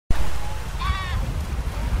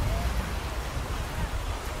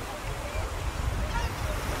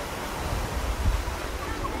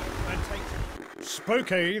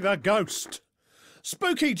Spooky the ghost.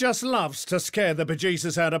 Spooky just loves to scare the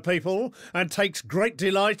bejesus out of people and takes great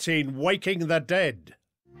delight in waking the dead.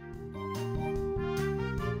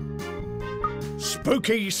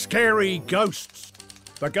 Spooky, scary ghosts.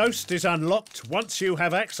 The ghost is unlocked once you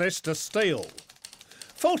have access to steal.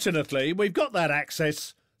 Fortunately, we've got that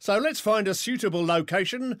access, so let's find a suitable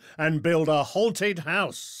location and build a haunted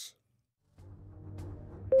house.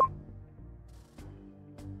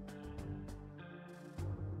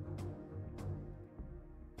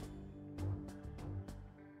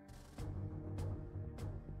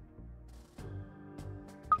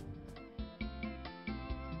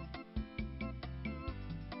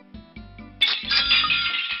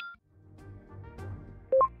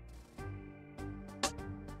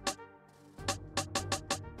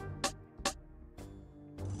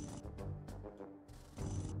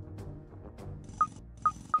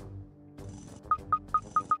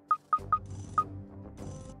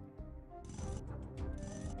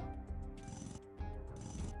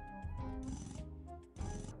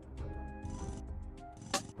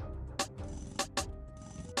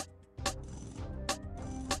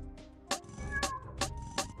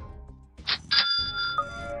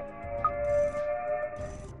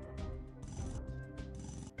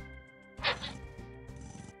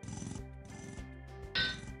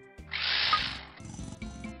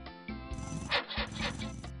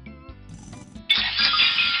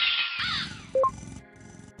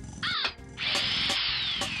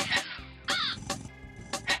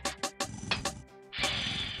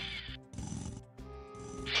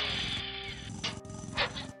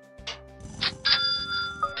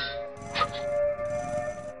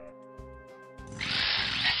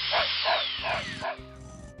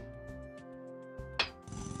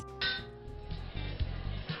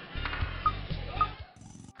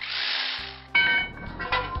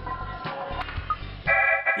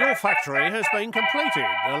 Your factory has been completed,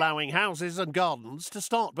 allowing houses and gardens to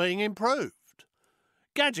start being improved.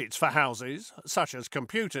 Gadgets for houses, such as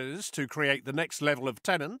computers to create the next level of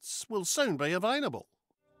tenants, will soon be available.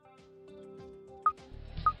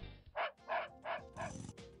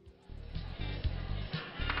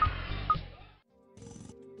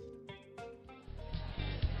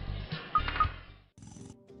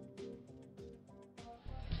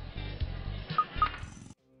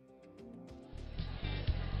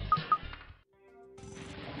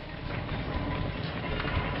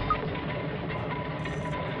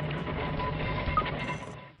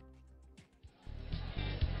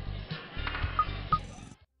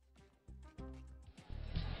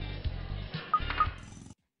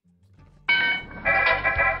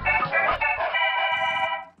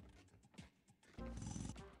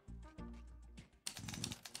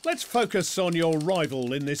 Let's focus on your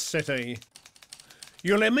rival in this city.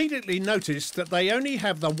 You'll immediately notice that they only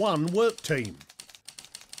have the one work team.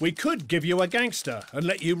 We could give you a gangster and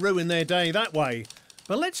let you ruin their day that way,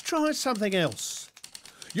 but let's try something else.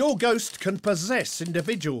 Your ghost can possess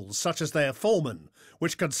individuals such as their foreman,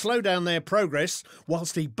 which can slow down their progress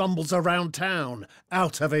whilst he bumbles around town,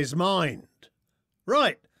 out of his mind.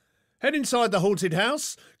 Right, head inside the haunted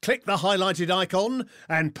house, click the highlighted icon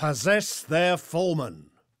and possess their foreman.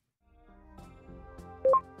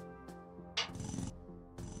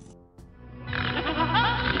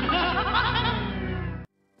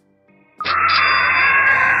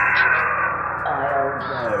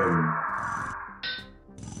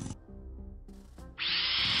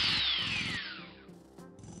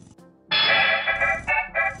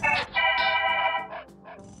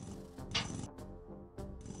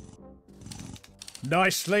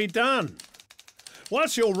 Nicely done.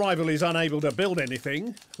 Whilst your rival is unable to build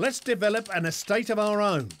anything, let's develop an estate of our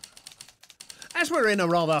own. As we're in a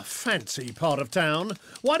rather fancy part of town,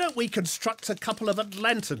 why don't we construct a couple of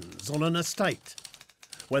lanterns on an estate?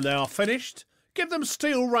 When they are finished, give them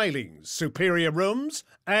steel railings, superior rooms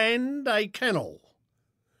and a kennel.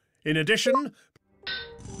 In addition,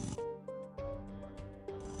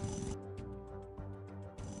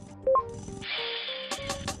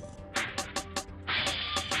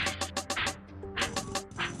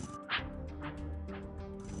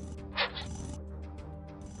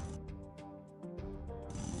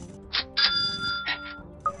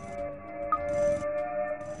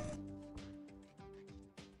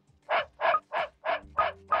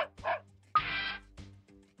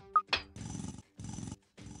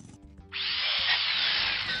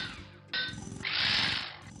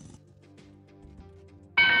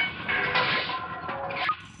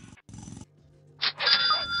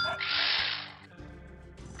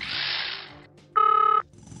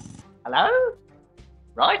 Hello?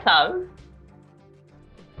 Righto.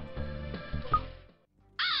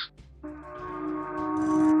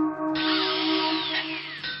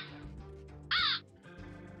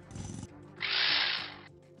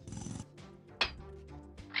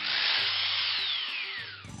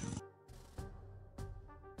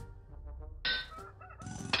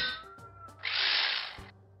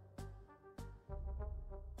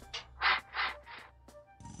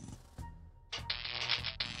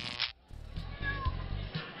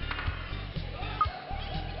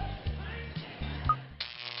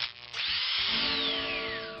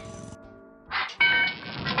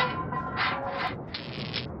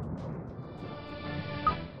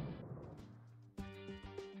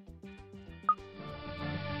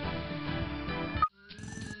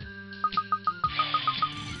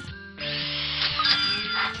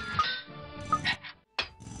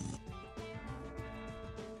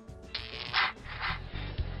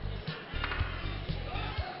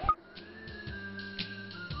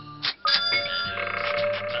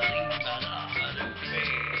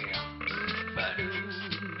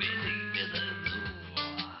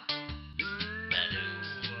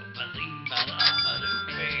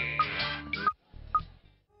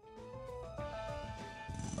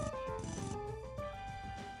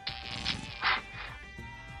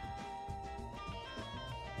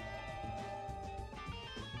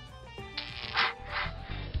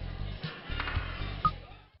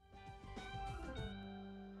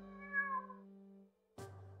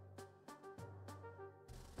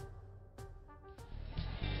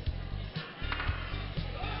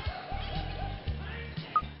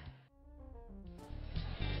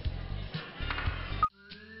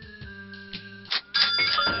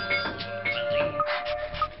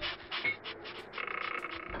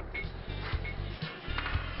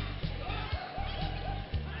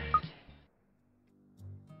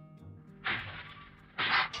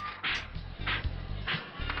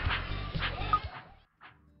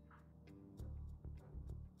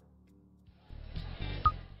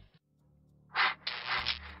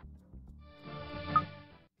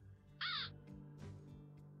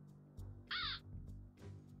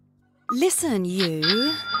 Listen,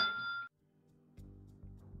 you.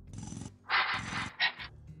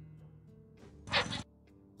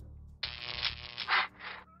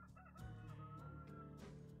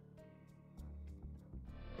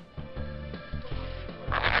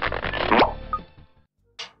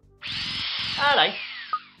 Hello.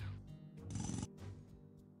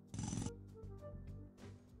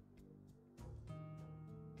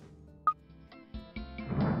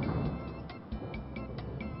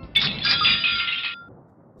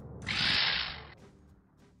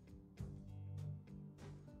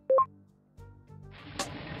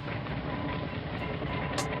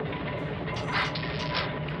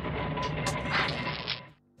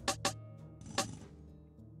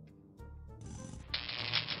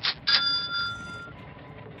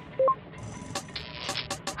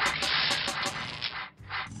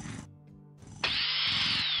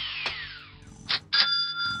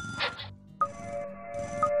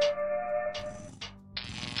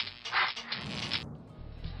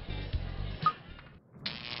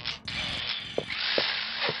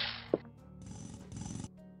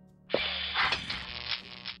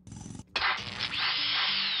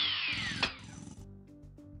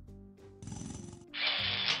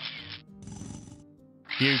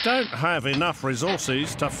 You don't have enough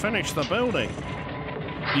resources to finish the building.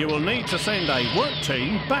 You will need to send a work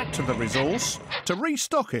team back to the resource to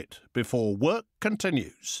restock it before work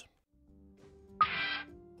continues.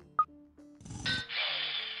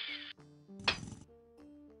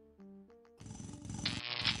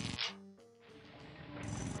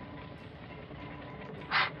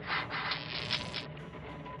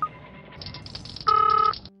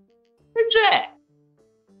 Who's there?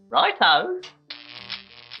 Righto.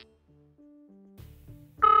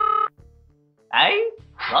 Hey,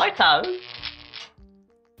 righto.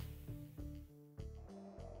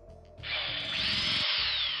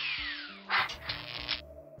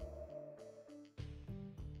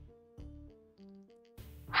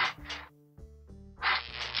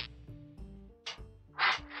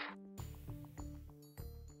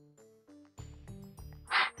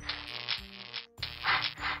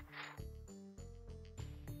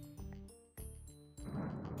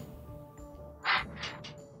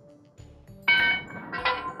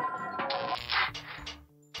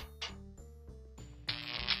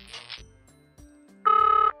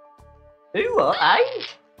 Who what, eh?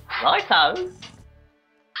 Righto.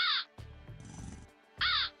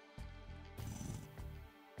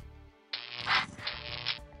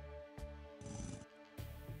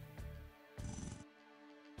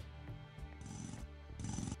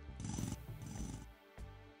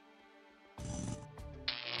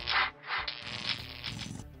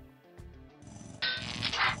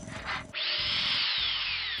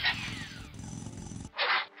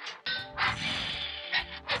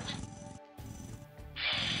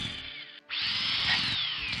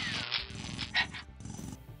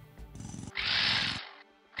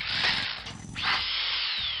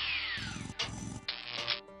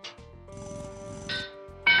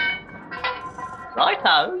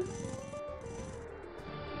 Righto.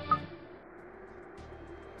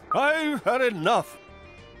 I've had enough.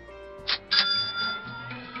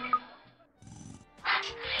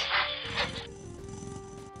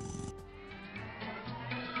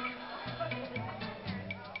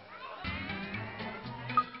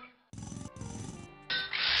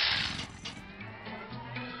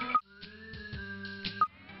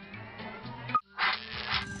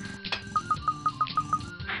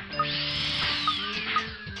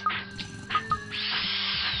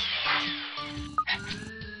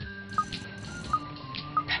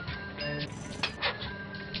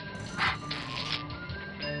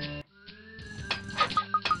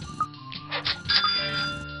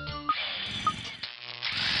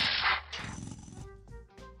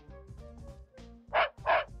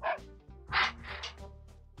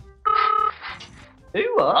 Who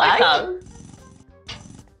what, righto.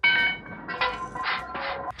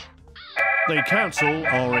 The council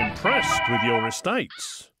are impressed with your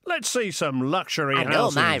estates. Let's see some luxury I know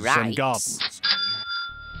houses my and rights. gardens.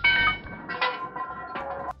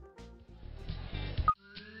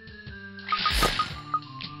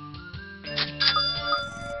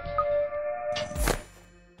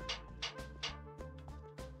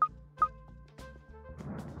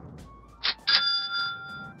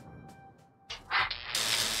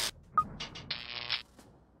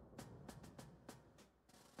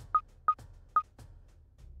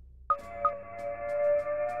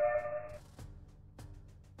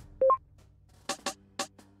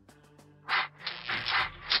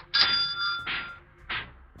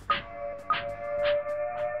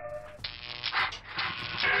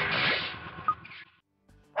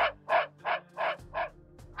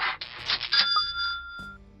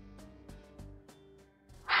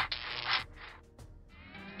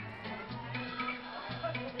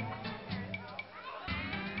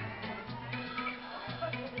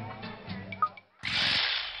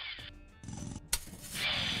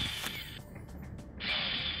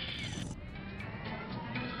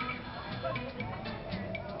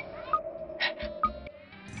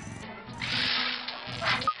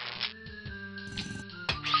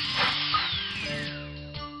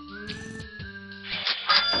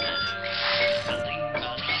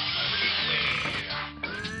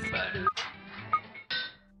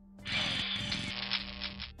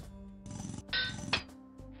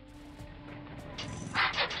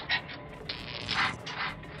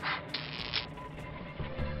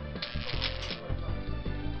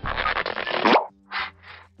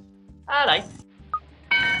 Righty.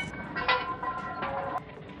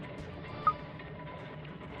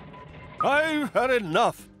 I've had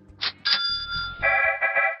enough.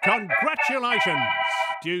 Congratulations!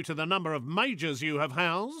 Due to the number of majors you have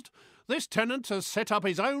housed, this tenant has set up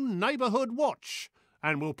his own neighbourhood watch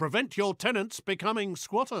and will prevent your tenants becoming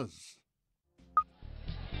squatters.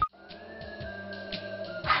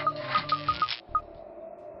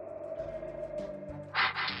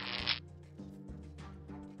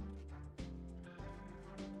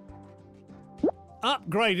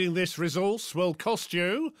 Upgrading this resource will cost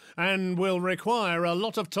you and will require a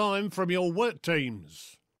lot of time from your work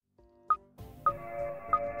teams.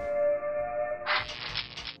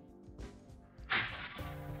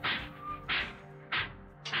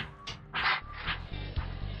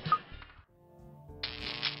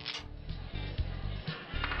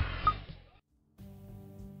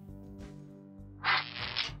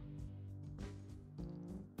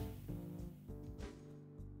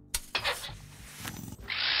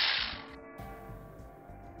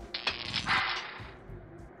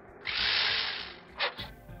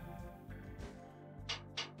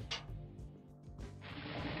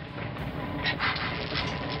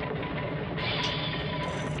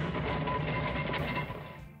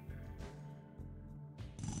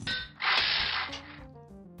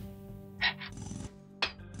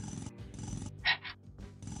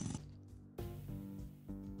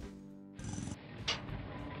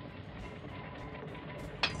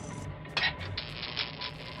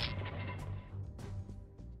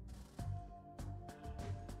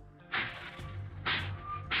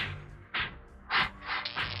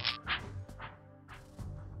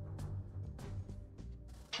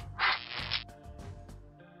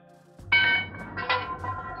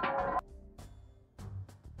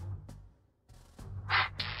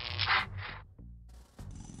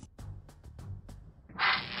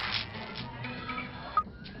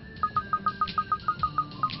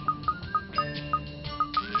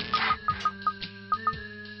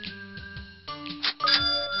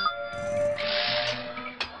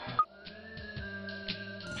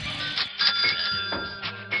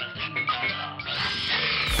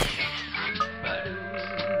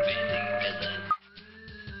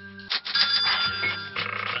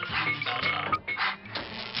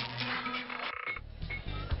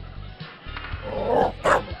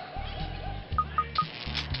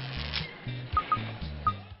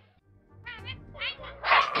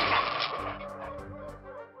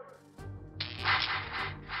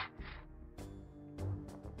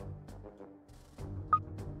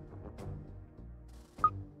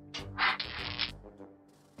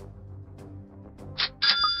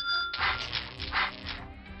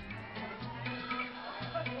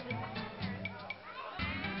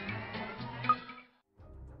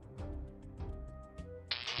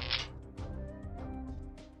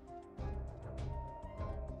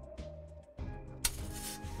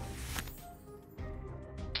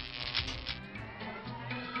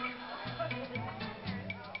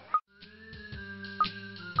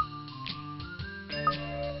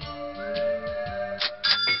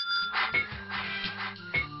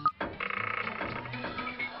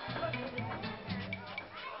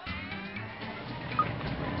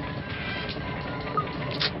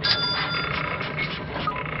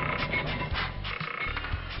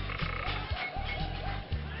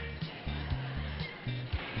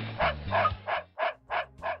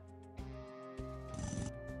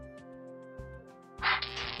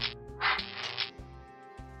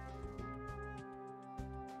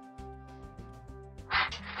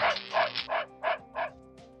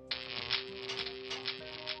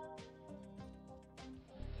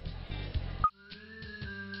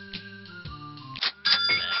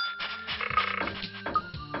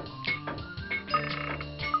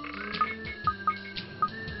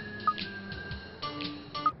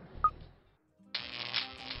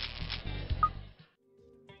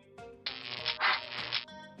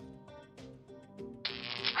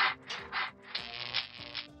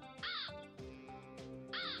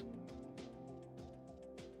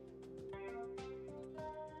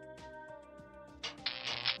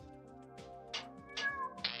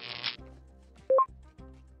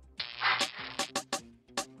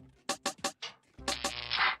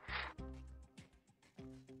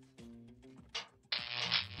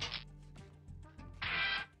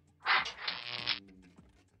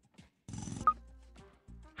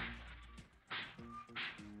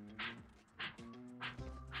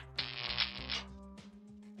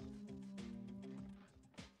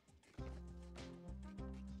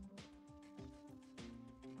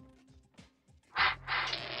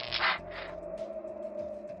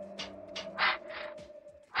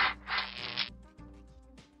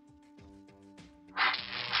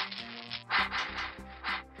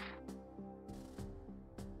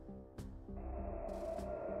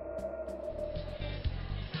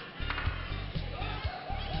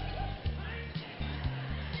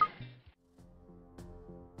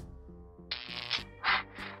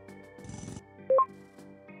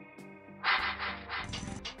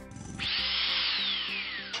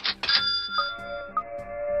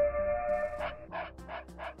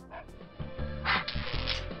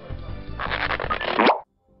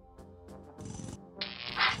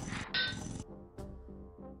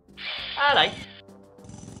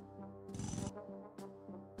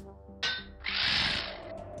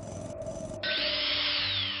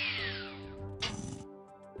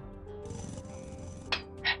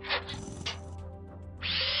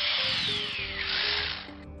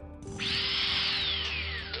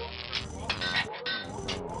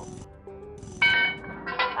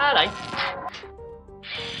 Hello.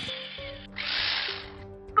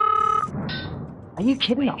 Are you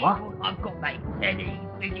kidding or what? I've got mate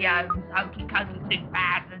tellies, videos, Okie Cozy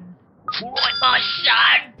 2000s. Alright, my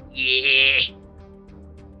son! Yeah!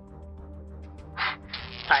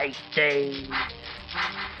 Tasty!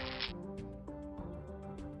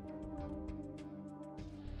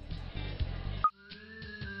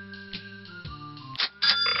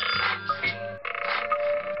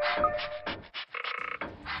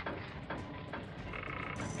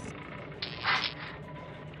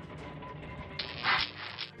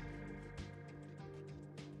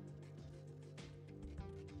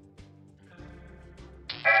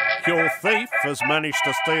 Your thief has managed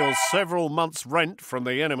to steal several months' rent from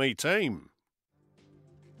the enemy team.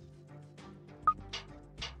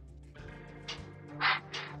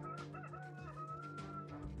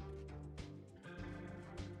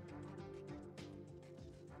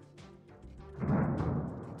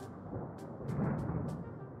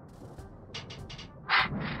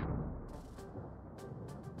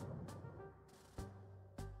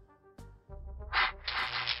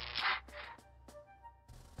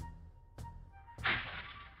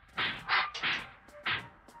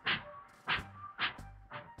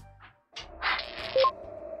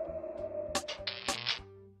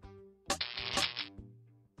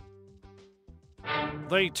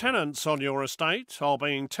 The tenants on your estate are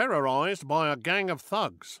being terrorised by a gang of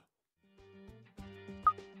thugs.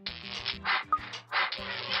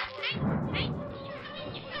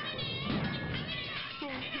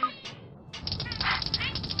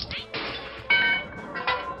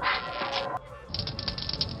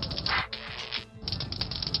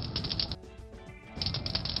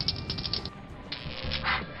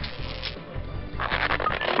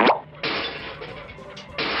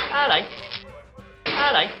 Hello.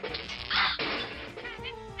 Hello.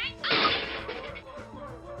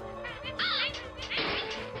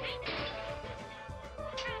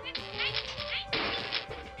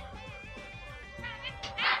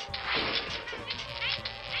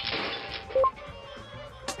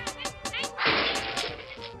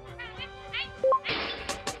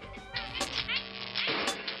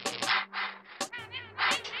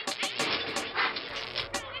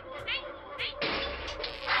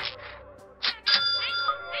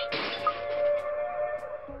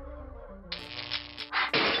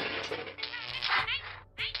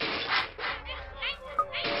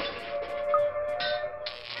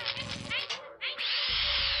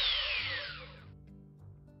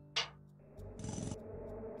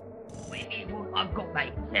 I've got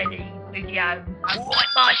mate tellies, videos. Alright,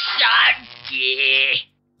 my son! Yeah!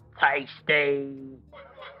 Tasty!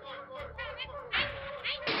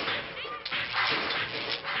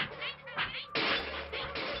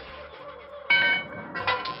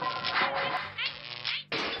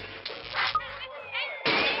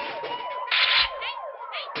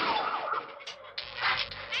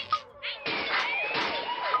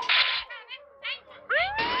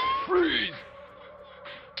 Freeze!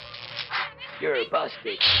 You're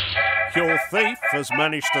busted. Your thief has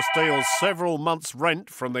managed to steal several months' rent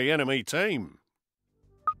from the enemy team.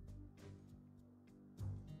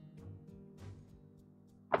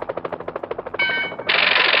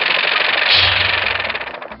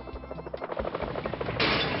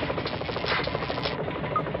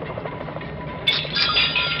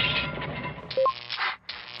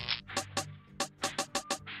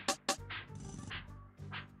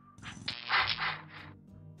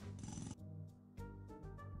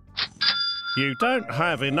 You don't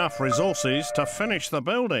have enough resources to finish the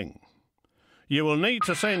building. You will need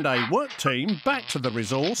to send a work team back to the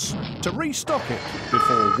resource to restock it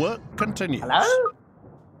before work continues. Hello?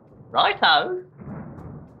 Righto.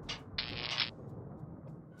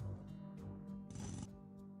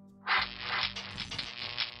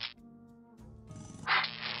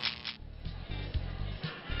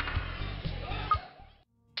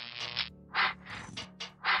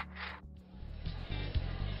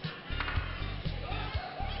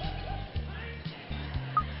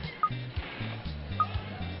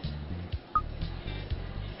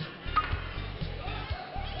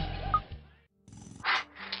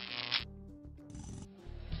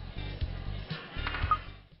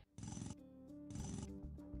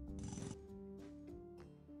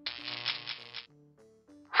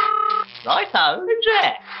 Righto,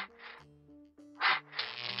 Jack.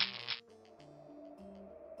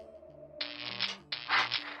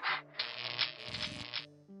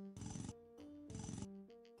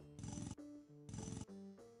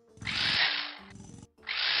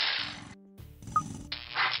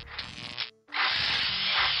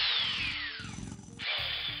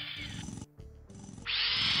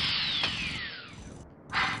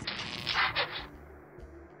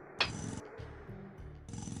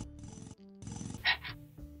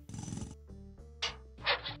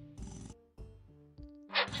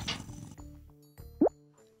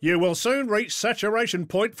 You will soon reach saturation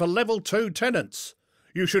point for level 2 tenants.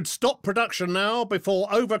 You should stop production now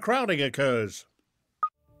before overcrowding occurs.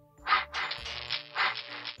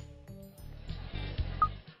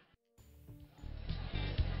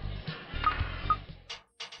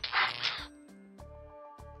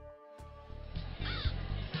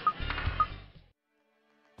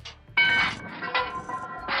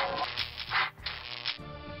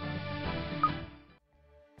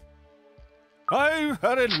 I've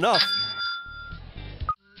had enough.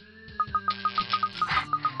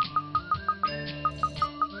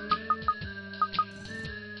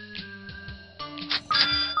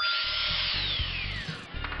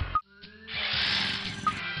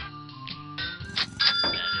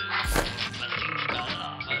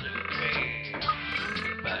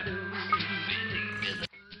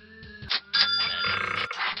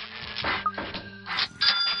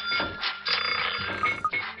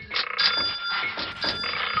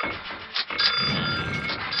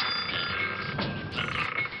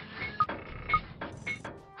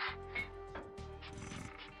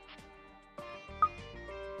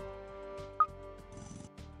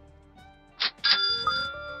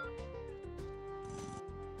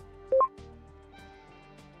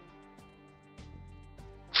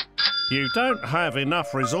 You don't have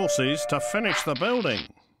enough resources to finish the building.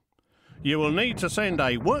 You will need to send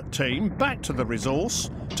a work team back to the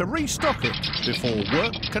resource to restock it before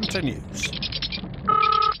work continues.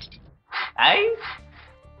 Hey?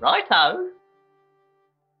 Righto.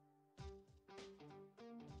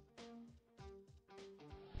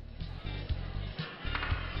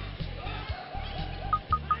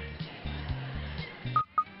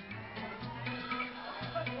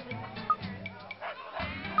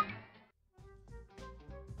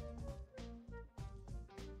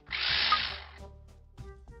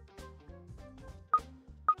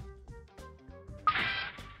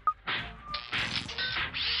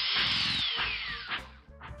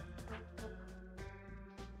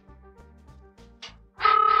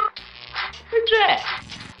 Reject.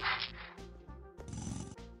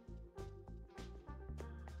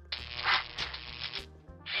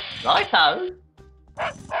 Righto.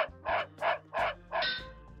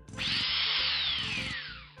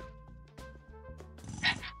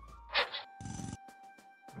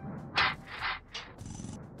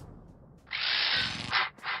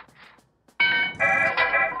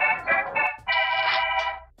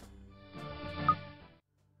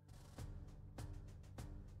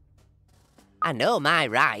 I know my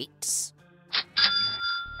rights.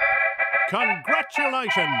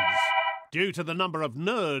 Congratulations! Due to the number of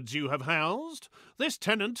nerds you have housed, this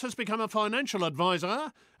tenant has become a financial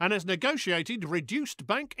advisor and has negotiated reduced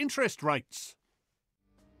bank interest rates.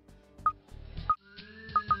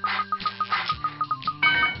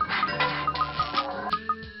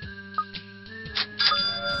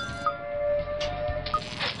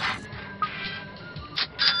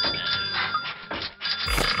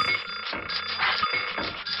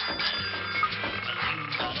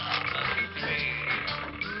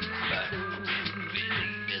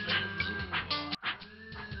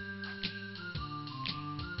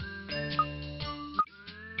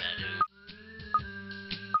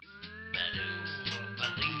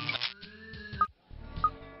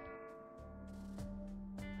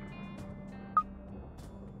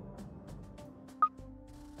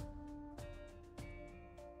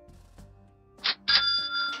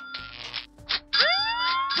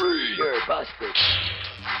 Freeze! You're busted.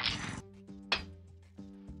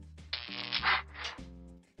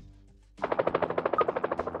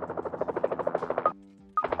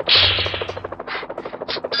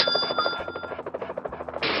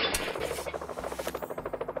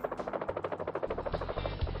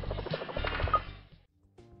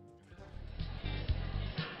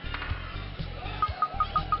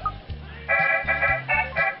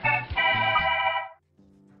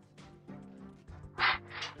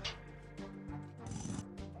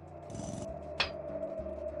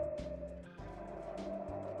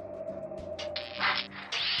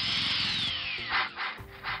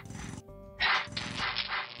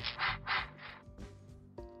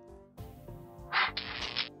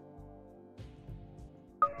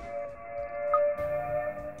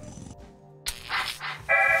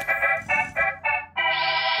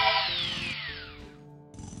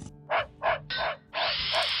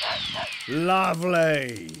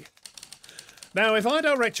 Lovely. Now, if I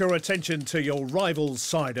direct your attention to your rival's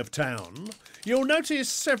side of town, you'll notice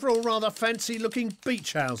several rather fancy-looking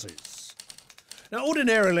beach houses. Now,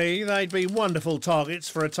 ordinarily, they'd be wonderful targets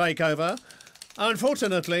for a takeover.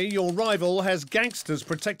 Unfortunately, your rival has gangsters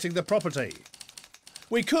protecting the property.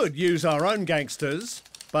 We could use our own gangsters,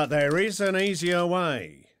 but there is an easier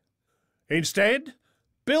way. Instead,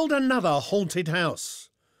 build another haunted house.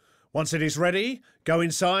 Once it is ready, go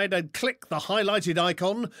inside and click the highlighted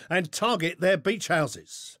icon and target their beach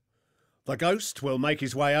houses. The ghost will make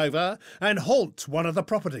his way over and haunt one of the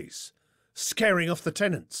properties, scaring off the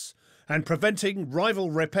tenants and preventing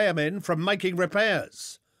rival repairmen from making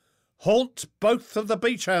repairs. Haunt both of the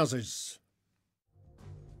beach houses.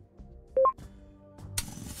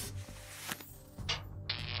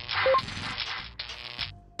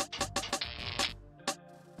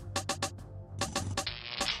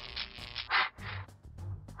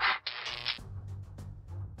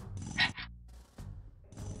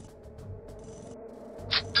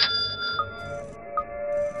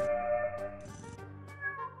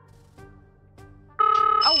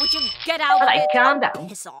 Oh, would you get out of Alright, it? calm Oh, down.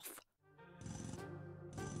 piss off.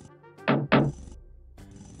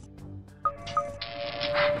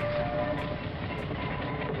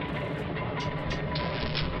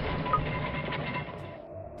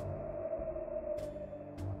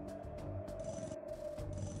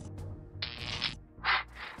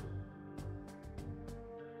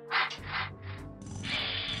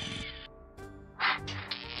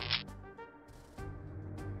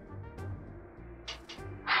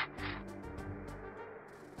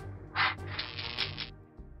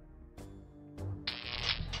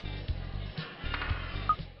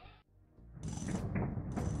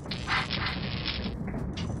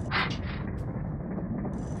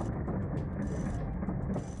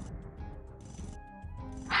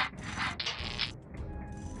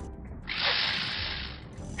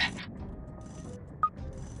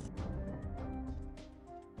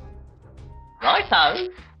 Righto.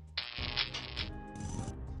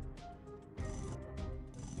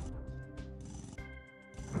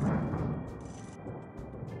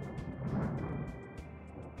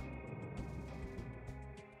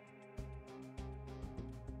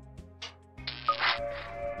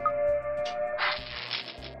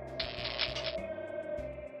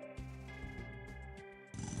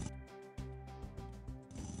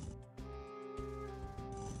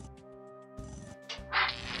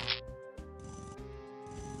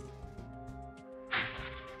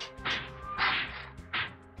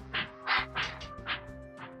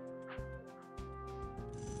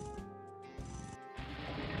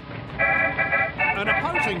 An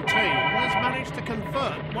opposing team has managed to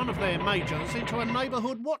convert one of their majors into a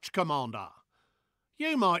neighbourhood watch commander.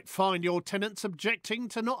 You might find your tenants objecting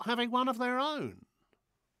to not having one of their own.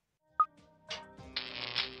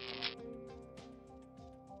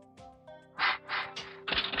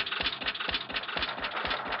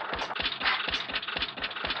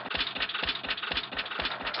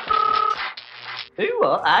 Who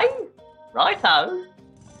what, eh? Righto.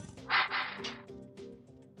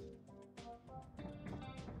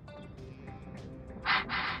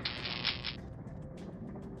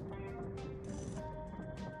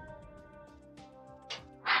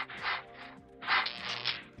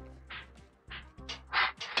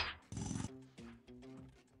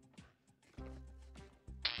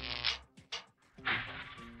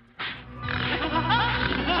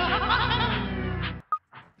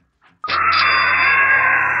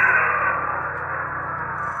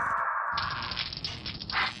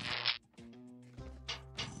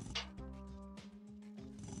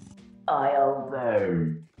 I'll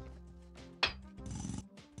do.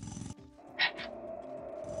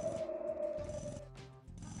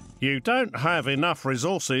 You don't have enough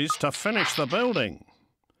resources to finish the building.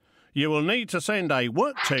 You will need to send a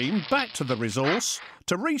work team back to the resource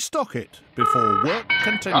to restock it before work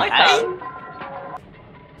continues. Righto.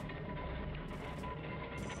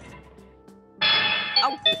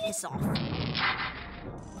 Oh, piss off.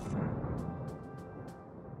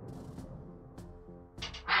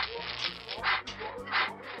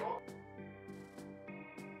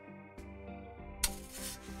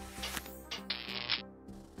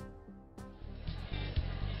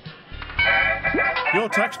 Your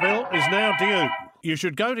tax bill is now due. You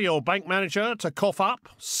should go to your bank manager to cough up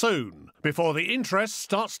soon, before the interest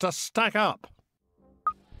starts to stack up.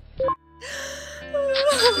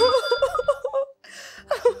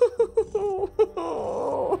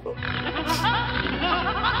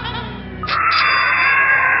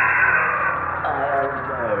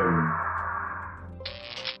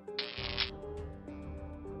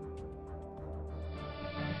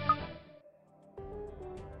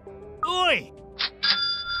 Oi!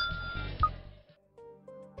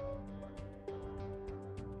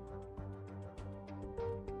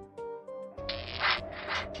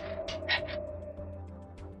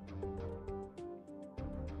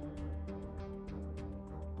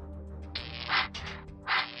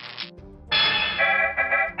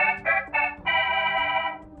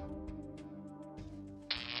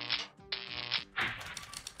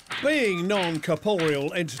 Being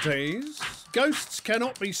non-corporeal entities, ghosts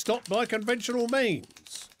cannot be stopped by conventional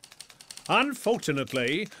means.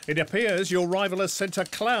 Unfortunately, it appears your rival has sent a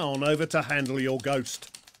clown over to handle your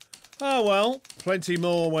ghost. Oh well, plenty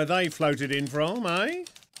more where they floated in from, eh?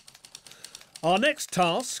 Our next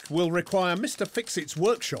task will require Mr. Fixit's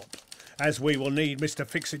workshop, as we will need Mr.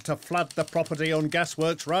 Fixit to flood the property on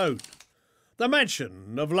Gasworks Road, the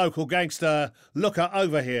mansion of local gangster Looker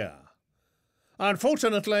Over Here.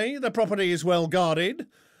 Unfortunately, the property is well guarded,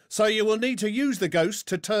 so you will need to use the ghost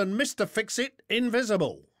to turn Mr. Fixit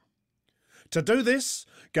invisible. To do this,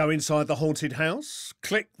 go inside the haunted house,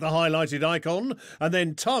 click the highlighted icon, and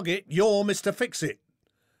then target your Mr. Fixit.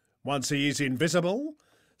 Once he is invisible,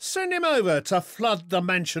 send him over to flood the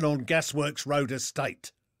mansion on Gasworks Road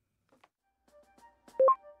estate.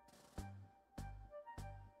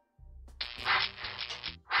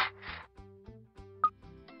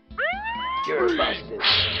 You're busted.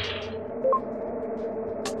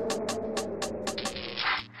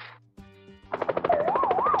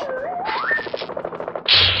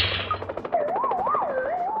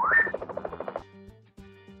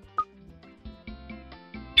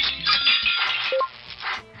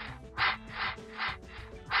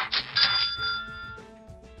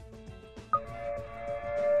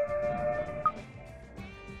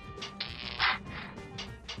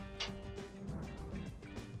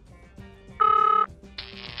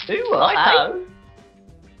 Righto.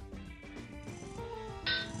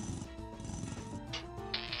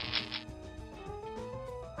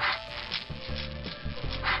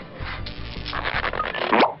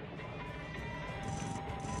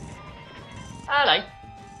 Hello.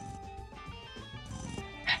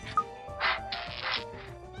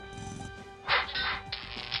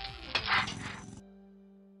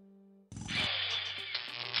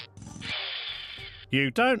 You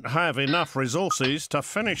don't have enough resources to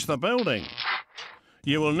finish the building.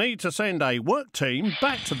 You will need to send a work team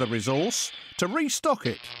back to the resource to restock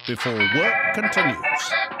it before work continues.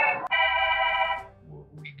 What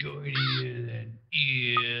we got in here then?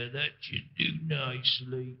 Yeah, that should do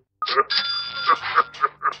nicely.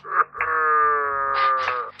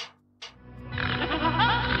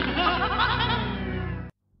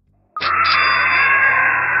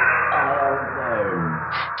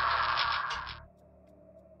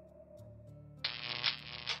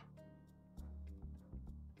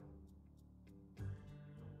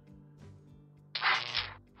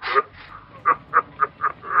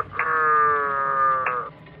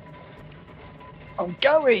 I'm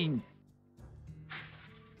going.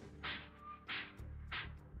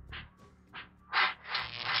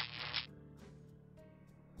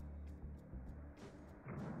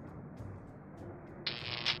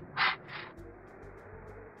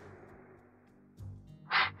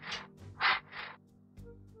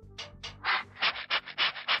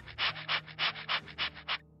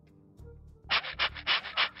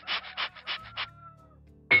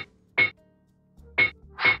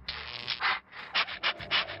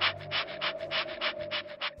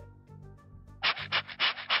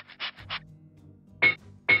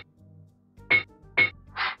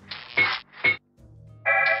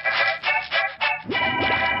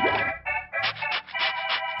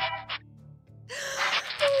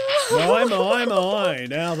 My,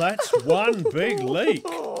 now that's one big leak.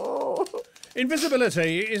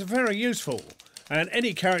 Invisibility is very useful, and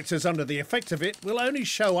any characters under the effect of it will only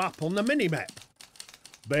show up on the minimap.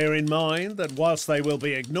 Bear in mind that whilst they will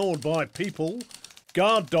be ignored by people,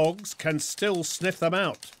 guard dogs can still sniff them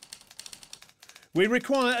out. We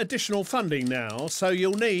require additional funding now, so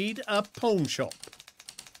you'll need a pawn shop.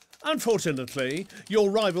 Unfortunately,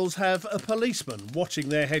 your rivals have a policeman watching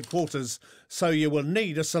their headquarters, so you will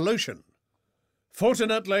need a solution.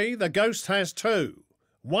 Fortunately, the ghost has two,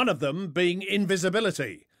 one of them being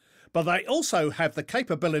invisibility, but they also have the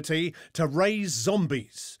capability to raise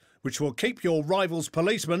zombies, which will keep your rival's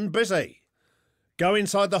policeman busy. Go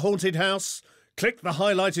inside the haunted house, click the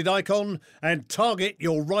highlighted icon, and target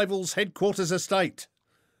your rival's headquarters estate.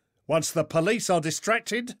 Once the police are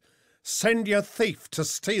distracted, send your thief to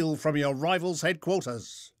steal from your rival's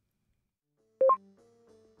headquarters.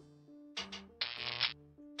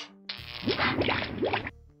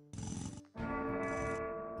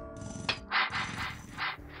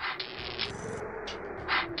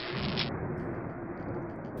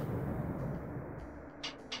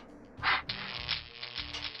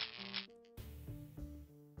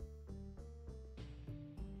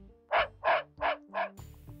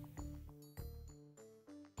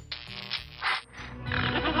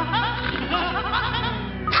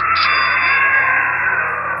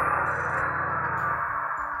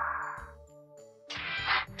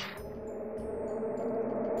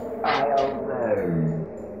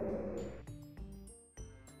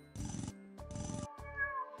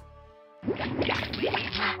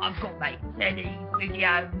 I've got mates, CDs,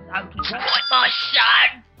 videos, okey right, my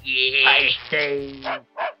son! Yeah! Tasty.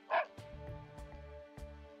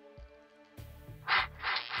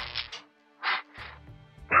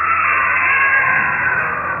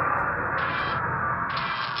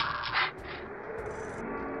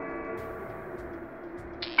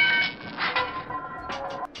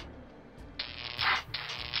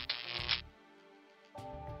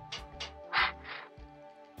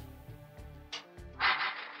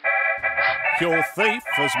 Your thief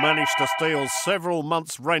has managed to steal several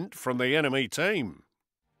months' rent from the enemy team.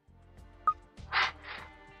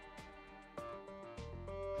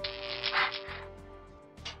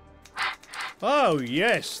 Oh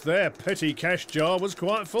yes, their petty cash jar was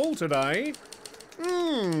quite full today.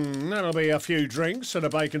 That'll be a few drinks and a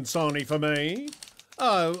bacon sarnie for me.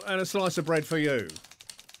 Oh, and a slice of bread for you.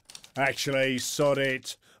 Actually, sod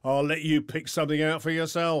it. I'll let you pick something out for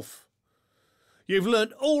yourself. You've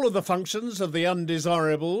learnt all of the functions of the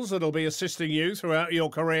undesirables that'll be assisting you throughout your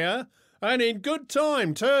career, and in good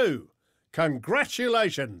time too.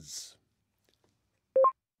 Congratulations.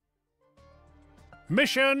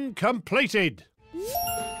 Mission completed.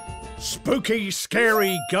 Spooky,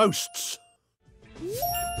 scary ghosts.